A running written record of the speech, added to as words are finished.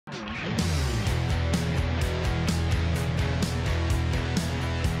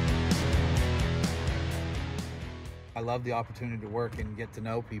love the opportunity to work and get to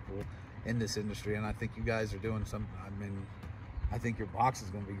know people in this industry, and I think you guys are doing some. I mean, I think your box is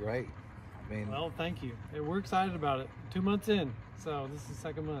going to be great. I mean, well, thank you. We're excited about it. 2 months in, so this is the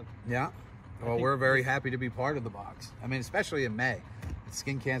second month. Yeah. Well, we're very happy to be part of the box. I mean, especially in May, it's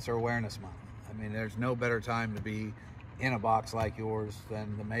Skin Cancer Awareness Month. I mean, there's no better time to be in a box like yours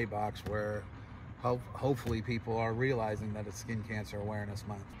than the May box, where hopefully people are realizing that it's Skin Cancer Awareness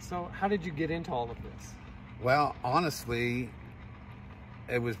Month. So how did you get into all of this? Well, honestly,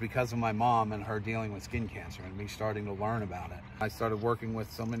 it was because of my mom and her dealing with skin cancer and me starting to learn about it. I started working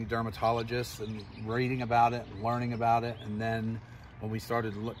with so many dermatologists and reading about it and learning about it. And then when we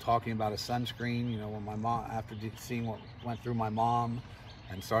started talking about a sunscreen, you know, when my mom, after seeing what went through my mom,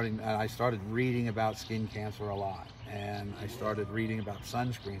 and I started reading about skin cancer a lot, and I started reading about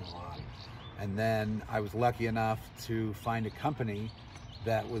sunscreen a lot. And then I was lucky enough to find a company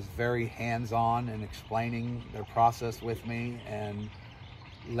that was very hands-on in explaining their process with me and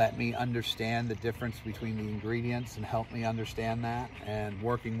let me understand the difference between the ingredients and help me understand that. And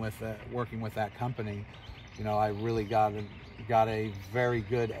working with that company, you know, I really got a very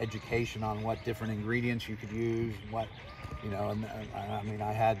good education on what different ingredients you could use, what, you know, and I mean,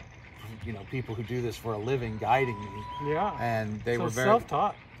 I had, you know, people who do this for a living guiding me. Yeah. And they were very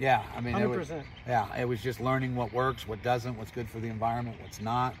self-taught. Yeah, I mean, 100%. It was just learning what works, what doesn't, what's good for the environment, what's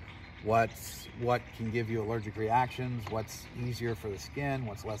not, what can give you allergic reactions, what's easier for the skin,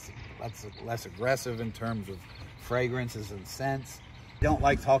 what's less aggressive in terms of fragrances and scents. I don't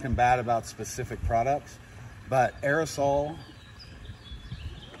like talking bad about specific products, but aerosol,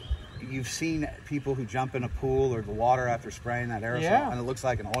 you've seen people who jump in a pool or the water after spraying that aerosol, and it looks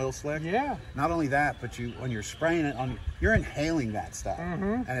like an oil slick. Yeah. Not only that, but when you're spraying it on, you're inhaling that stuff,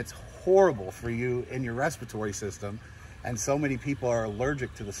 and it's horrible for you in your respiratory system. And so many people are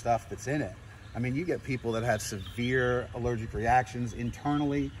allergic to the stuff that's in it. I mean, you get people that have severe allergic reactions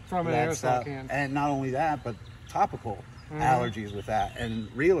internally from an aerosol can. And not only that, but topical allergies with that. And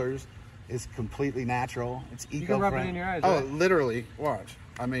Reelers is completely natural. It's eco-friendly. You can rub it in your eyes. Oh, right? literally, watch.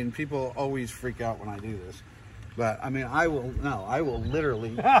 I mean, people always freak out when I do this. But I mean, I will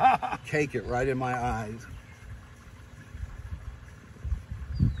literally cake it right in my eyes.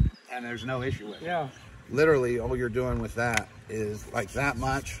 And there's no issue with it. Yeah. Literally, all you're doing with that is like that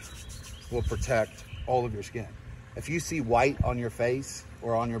much will protect all of your skin. If you see white on your face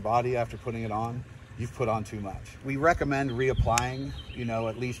or on your body after putting it on, you've put on too much. We recommend reapplying, you know,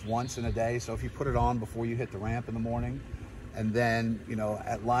 at least once in a day. So if you put it on before you hit the ramp in the morning, and then, you know,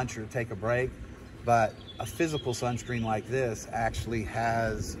 at lunch or take a break. But a physical sunscreen like this actually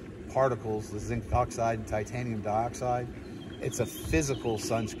has particles, the zinc oxide and titanium dioxide. It's a physical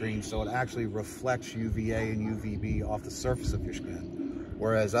sunscreen, so it actually reflects UVA and UVB off the surface of your skin.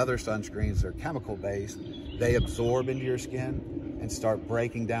 Whereas other sunscreens are chemical based, they absorb into your skin and start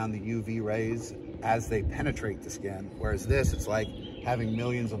breaking down the UV rays as they penetrate the skin. Whereas this, it's like having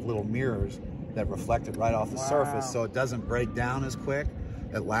millions of little mirrors that reflect it right off the surface, so it doesn't break down as quick,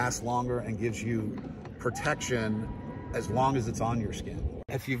 it lasts longer and gives you protection as long as it's on your skin.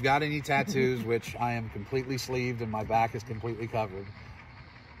 If you've got any tattoos, which I am completely sleeved and my back is completely covered,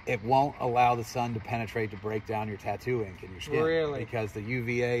 it won't allow the sun to penetrate to break down your tattoo ink in your skin. Really? Because the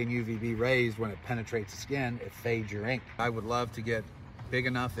UVA and UVB rays, when it penetrates the skin, it fades your ink. I would love to get big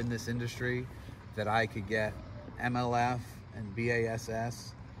enough in this industry that I could get MLF and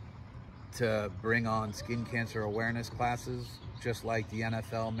BASS to bring on skin cancer awareness classes, just like the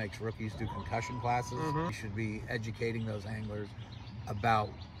NFL makes rookies do concussion classes. We should be educating those anglers about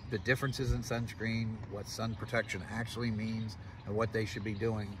the differences in sunscreen, what sun protection actually means, and what they should be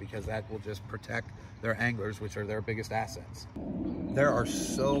doing, because that will just protect their anglers, which are their biggest assets. There are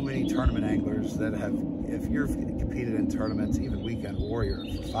so many tournament anglers that have, if you've competed in tournaments, even Weekend Warrior,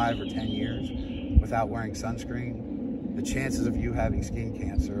 for 5 or 10 years without wearing sunscreen, the chances of you having skin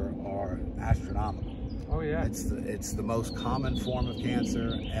cancer are astronomical. Oh yeah. It's the most common form of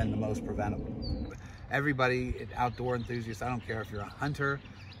cancer and the most preventable. Everybody, outdoor enthusiasts, I don't care if you're a hunter,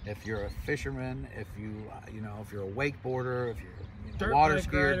 if you're a fisherman, if if you're a wakeboarder, if you're a water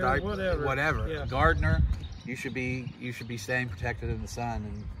skier, whatever, gardener, you should be staying protected in the sun,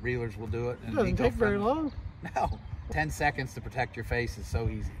 and Reelers will do it. And it doesn't take very long. No, 10 seconds to protect your face is so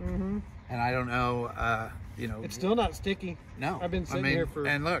easy. And I don't know, it's still not sticky. No, I've been sitting here for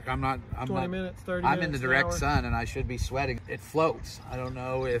and look, I'm 20 minutes, 30 minutes. I'm in the direct sun, and I should be sweating. It floats. I don't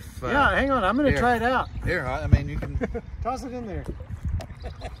know if. Yeah, hang on. I'm going to try it out. Here, I mean, you can toss it in there.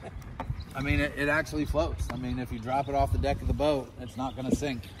 I mean, it actually floats. I mean, if you drop it off the deck of the boat, it's not going to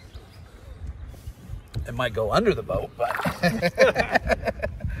sink. It might go under the boat, but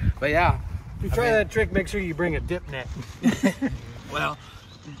but yeah, If you try that trick, make sure you bring a dip net. Well,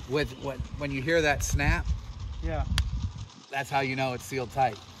 when you hear that snap, yeah, that's how you know it's sealed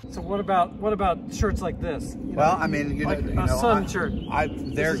tight. So what about shirts like this? Well, I mean, a sun shirt.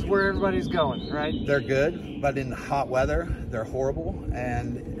 This is where everybody's going, right? They're good, but in hot weather, they're horrible.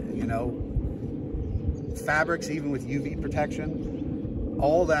 And you know, fabrics, even with UV protection,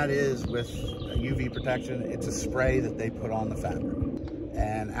 all that is with UV protection, it's a spray that they put on the fabric.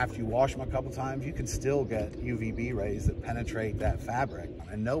 And after you wash them a couple times, you can still get UVB rays that penetrate that fabric.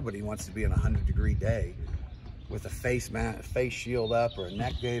 And nobody wants to be in a 100-degree day with a face shield up or a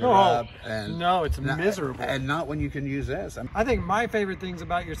neck gaiter up. And no, it's miserable. And not when you can use this. I think my favorite things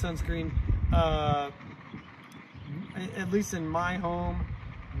about your sunscreen, at least in my home,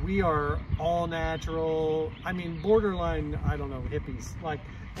 we are all natural. I mean, borderline, I don't know, hippies. Like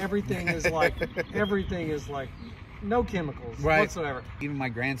everything is like no chemicals whatsoever. Even my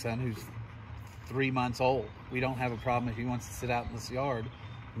grandson, who's 3 months old, we don't have a problem if he wants to sit out in this yard.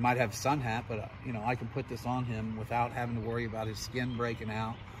 He might have a sun hat, but you know, I can put this on him without having to worry about his skin breaking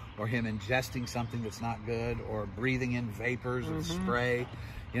out or him ingesting something that's not good or breathing in vapors or spray.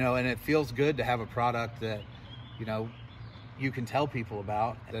 You know, and it feels good to have a product that, you know, you can tell people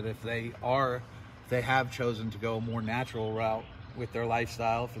about, that if they have chosen to go a more natural route with their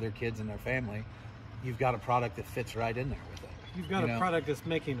lifestyle for their kids and their family, you've got a product that fits right in there with it. You've got a product that's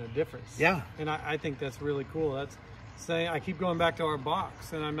making a difference. Yeah. And I think that's really cool. That's saying, I keep going back to our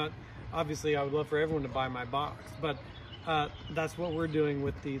box, and I'm not, obviously I would love for everyone to buy my box, but that's what we're doing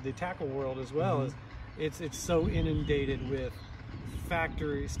with the tackle world as well. Is it's so inundated with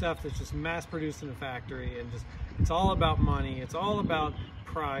factory stuff that's just mass produced in a factory, and just it's all about money, it's all about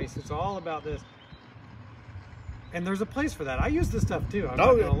price, it's all about this. And there's a place for that. I use this stuff too, I'm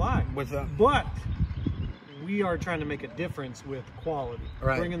not gonna lie. But we are trying to make a difference with quality,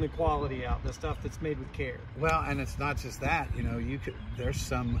 bringing the quality out, the stuff that's made with care. Well, and it's not just that, you know, there's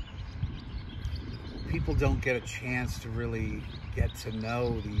some people don't get a chance to really get to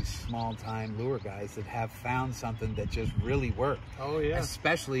know these small-time lure guys that have found something that just really worked. Oh yeah.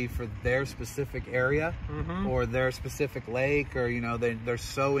 Especially for their specific area or their specific lake, or you know, they're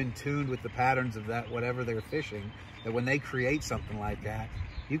so in tune with the patterns of that whatever they're fishing that when they create something like that,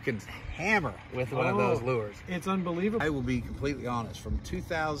 you can hammer with one of those lures. It's unbelievable. I will be completely honest, from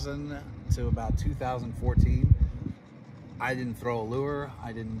 2000 to about 2014, I didn't throw a lure.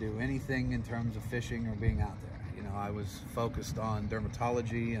 I didn't do anything in terms of fishing or being out there. You know, I was focused on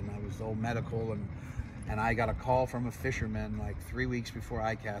dermatology, and I was old medical, and I got a call from a fisherman like 3 weeks before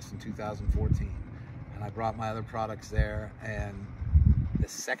ICAST in 2014. And I brought my other products there, and the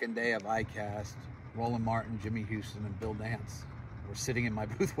second day of ICAST, Roland Martin, Jimmy Houston, and Bill Dance were sitting in my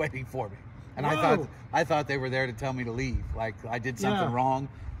booth waiting for me. And I thought they were there to tell me to leave, like I did something wrong.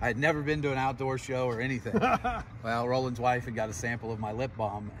 I had never been to an outdoor show or anything. Well, Roland's wife had got a sample of my lip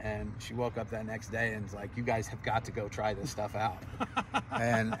balm, and she woke up that next day and was like, you guys have got to go try this stuff out.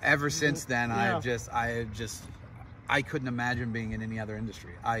 And ever since then, I couldn't imagine being in any other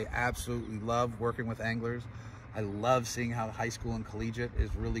industry. I absolutely love working with anglers. I love seeing how high school and collegiate is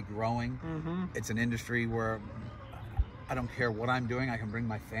really growing. It's an industry where I don't care what I'm doing, I can bring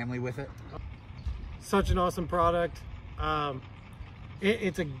my family with it. Such an awesome product.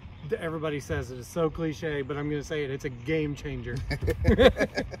 Everybody says it is so cliche, but I'm going to say it's a game changer.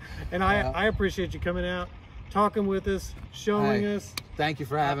 And I appreciate you coming out, talking with us, showing us. Thank you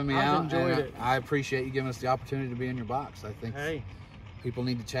for having me out. I've enjoyed it. I appreciate you giving us the opportunity to be in your box. I think people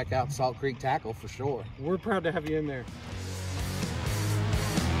need to check out Salt Creek Tackle for sure. We're proud to have you in there.